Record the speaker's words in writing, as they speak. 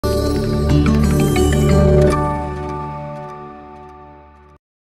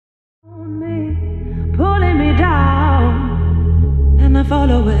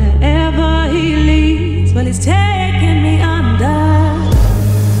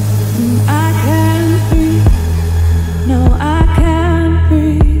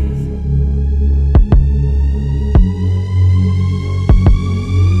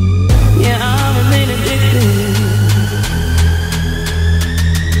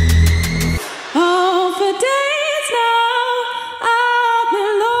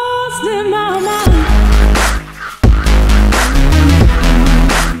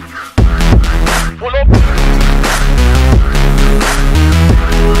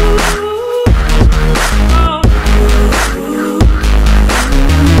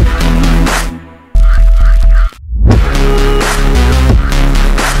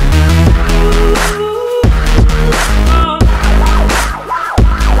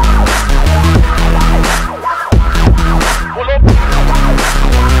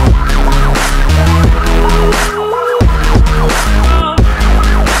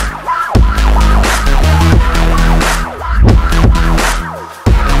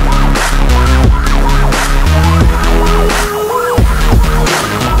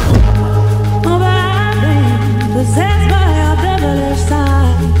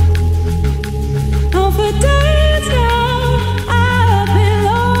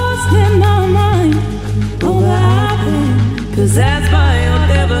possessed by your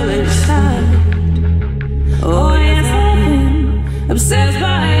devilish side. Oh yes, I've been obsessed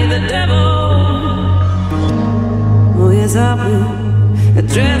by the devil. Oh yes, I've been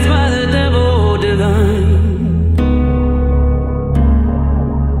addressed by the devil divine.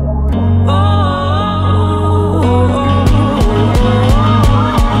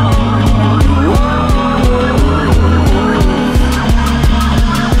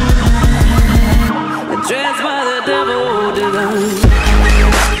 Addressed by the devil divine.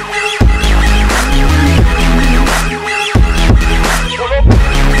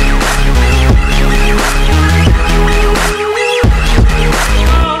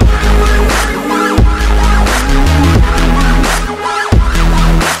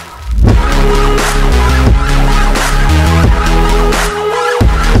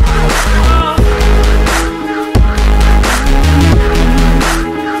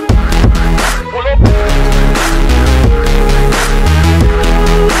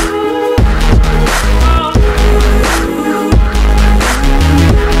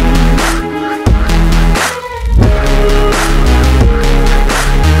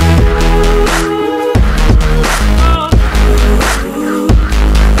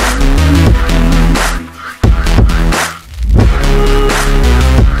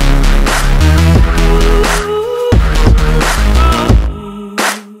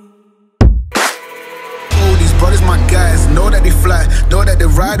 Know that they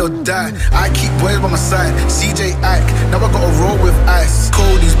ride or die. I keep boys by my side. CJ Ike, now I gotta roll with ice.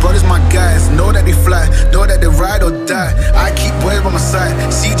 Cold, these brothers my guys. Know that they fly, know that they ride or die. I keep boys by my side.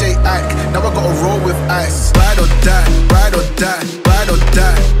 CJ Ike, now I gotta roll with ice. Ride or die, ride or die, ride or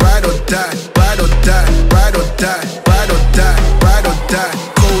die, ride or die, ride or die, ride or die, ride or die, ride or die.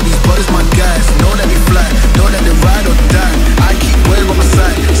 Cold, these brothers my guys. Know that they fly, know that they ride or die. I keep boys by my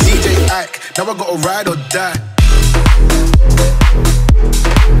side. CJ Ike, now I gotta ride or die.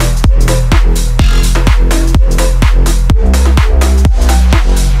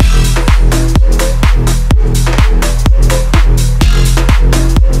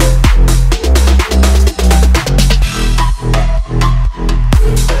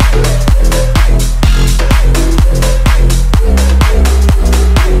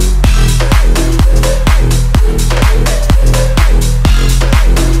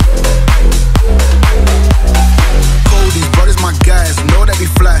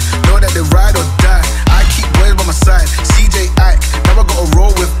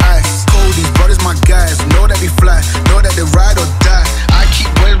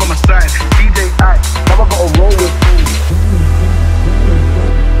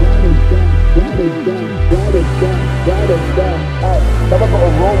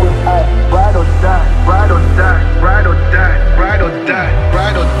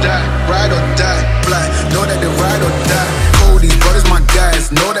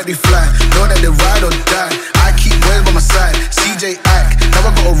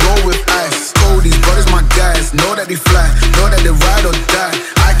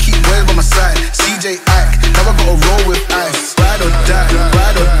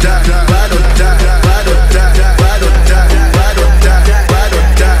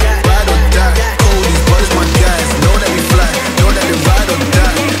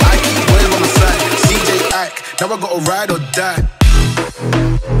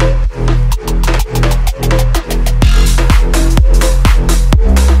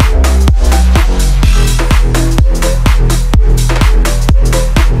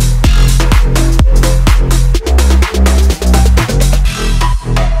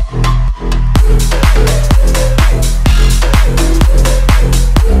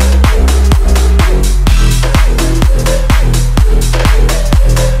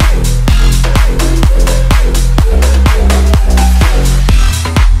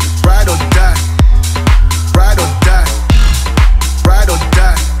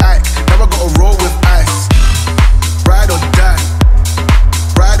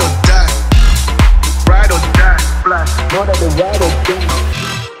 Now I gotta ride or die.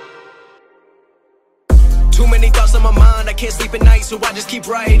 Too many thoughts on my mind, I can't sleep at night, so I just keep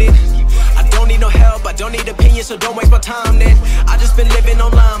writing. I don't need no help, I don't need opinions, so don't waste my time then. I just been living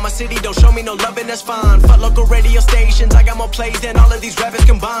online, my city don't show me no love and that's fine. Fuck local radio stations, I got more plays than all of these rappers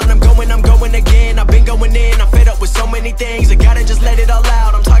combined. I'm going again, I've been going in, I'm fed up with so many things. I gotta just let it all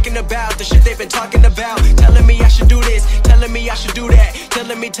out, I'm talking about the shit they've been talking about. Telling me I should do this, telling me I should do that.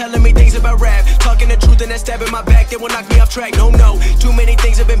 telling me things about rap. Talking the truth and that stab in my back, they will knock me off track. No, too many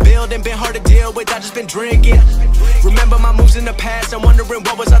things have been building, been hard to deal with, I just been drinking. Remember my moves in the past, I'm wondering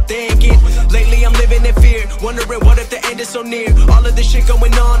what was I thinking. Lately I'm living in fear, wondering what if the end is so near. All of this shit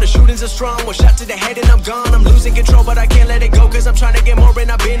going on, the shootings are strong. One shot to the head and I'm gone. I'm losing control but I can't let it go, cause I'm trying to get more.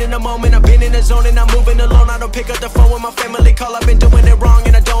 And I've been in the moment, I've been in the zone, and I'm moving alone. I don't pick up the phone when my family call, I've been doing it wrong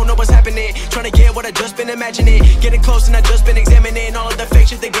and I don't know what's happening. Trying to get what I just been imagining, getting close and I just been examining all of the fake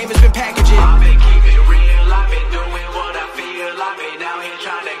shit the game has been packaging. I've been keeping it real, I've been doing what I feel. I've been out here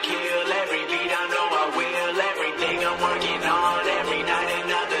trying to kill every beat, I know I will. Everything I'm working on, every night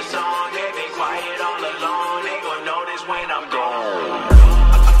another song. They've been quiet all along, they gon' notice when I'm gone.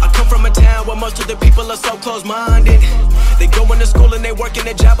 I come from a town where most of the people are so close-minded. They go into school and they work in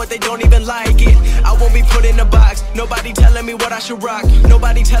a job but they don't even like it. I won't be put in a box, nobody telling me what I should rock.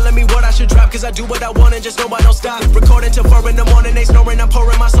 Nobody telling me what I should drop, cause I do what I want and just know I don't stop. Recording till 4 in the morning, they snoring, I'm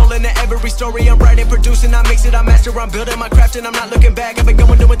pouring my soul into every story. I'm writing, producing, I mix it, I master, I'm building my craft and I'm not looking back. I've been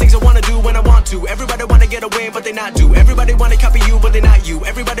going doing things I wanna do when I want to. Everybody wanna get away but they not do. Everybody wanna copy you but they not you.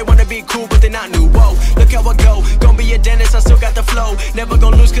 Everybody wanna be cool but they not new. Whoa, look how I go, gonna be a dentist, I still got the flow. Never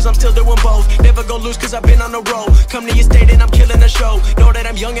gonna lose cause I'm still doing both. Never gonna lose cause I've been on the road. Come to your state and I'm killing the show. Know that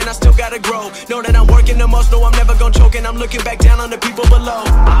I'm young and I still gotta grow. Know that I'm working the most, know I'm never gonna choke. And I'm looking back down on the people below.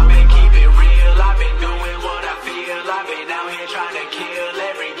 I've been keeping it real, I've been doing what I feel. I've been out here trying to kill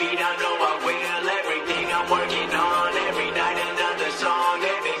every beat, I know I will. Everything I'm working on, every night another song.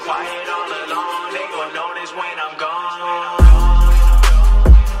 They've been quiet all along, they gon' notice when I'm gone.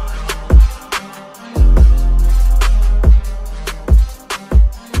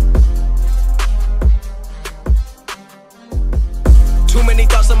 Too many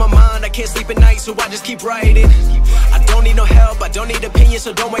thoughts on my mind, I can't sleep at night, so I just keep writing. I don't need no help, I don't need opinions,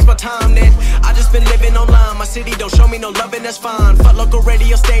 so don't waste my time then. I just been living online, my city don't show me no love and that's fine. Fuck local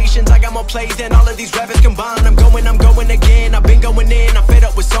radio stations, I got more plays than all of these rappers combined. I'm going again, I've been going in, I'm fed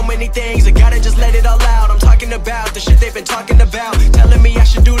up with so many things. I gotta just let it all out, I'm talking about the shit they've been talking about. Telling me I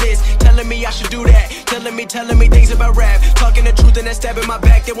should do this, telling me I should do that. Telling me things about rap. Talking the truth and that stab in my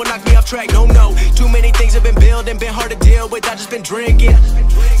back, they will knock me off track. No, too many things have been building, been hard to deal with, I just been drinking.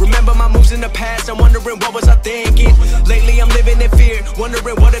 Remember my moves in the past, I'm wondering what was I thinking. Lately I'm living in fear,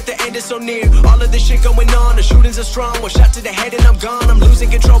 wondering what if the end is so near. All of this shit going on, the shootings are strong. One shot to the head and I'm gone. I'm losing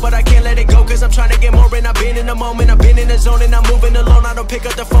control but I can't let it go, cause I'm trying to get more. And I've been in the moment, I've been in the zone, and I'm moving alone. I don't pick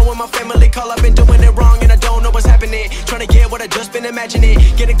up the phone when my family call, I've been doing it wrong and I don't know what's happening. Trying to get what I just been imagining,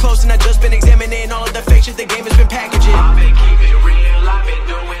 getting close and I just been examining all of the fake shit the game has been packaging. I've been keeping it real, I've been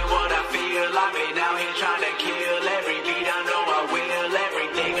doing what I feel. I've been out here trying to kill every beat, I know I will.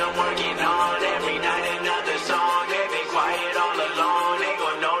 Everything I'm working on, every night another song. They've been quiet all along, they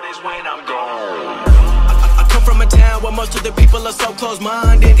gon' notice when I'm gone. I come from a town where most of the people are so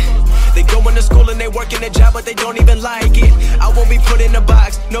close-minded. They go into school and they work in a job but they don't even like it. I won't be put in a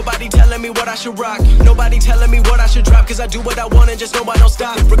box, nobody telling me what I should rock. Nobody telling me what I should drop, cause I do what I want and just know I don't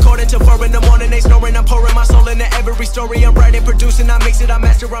stop. Recording till 4 in the morning, they snoring, I'm pouring my soul into every story. I'm writing, producing, I mix it, I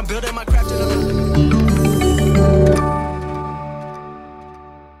master, I'm building my craft and I'm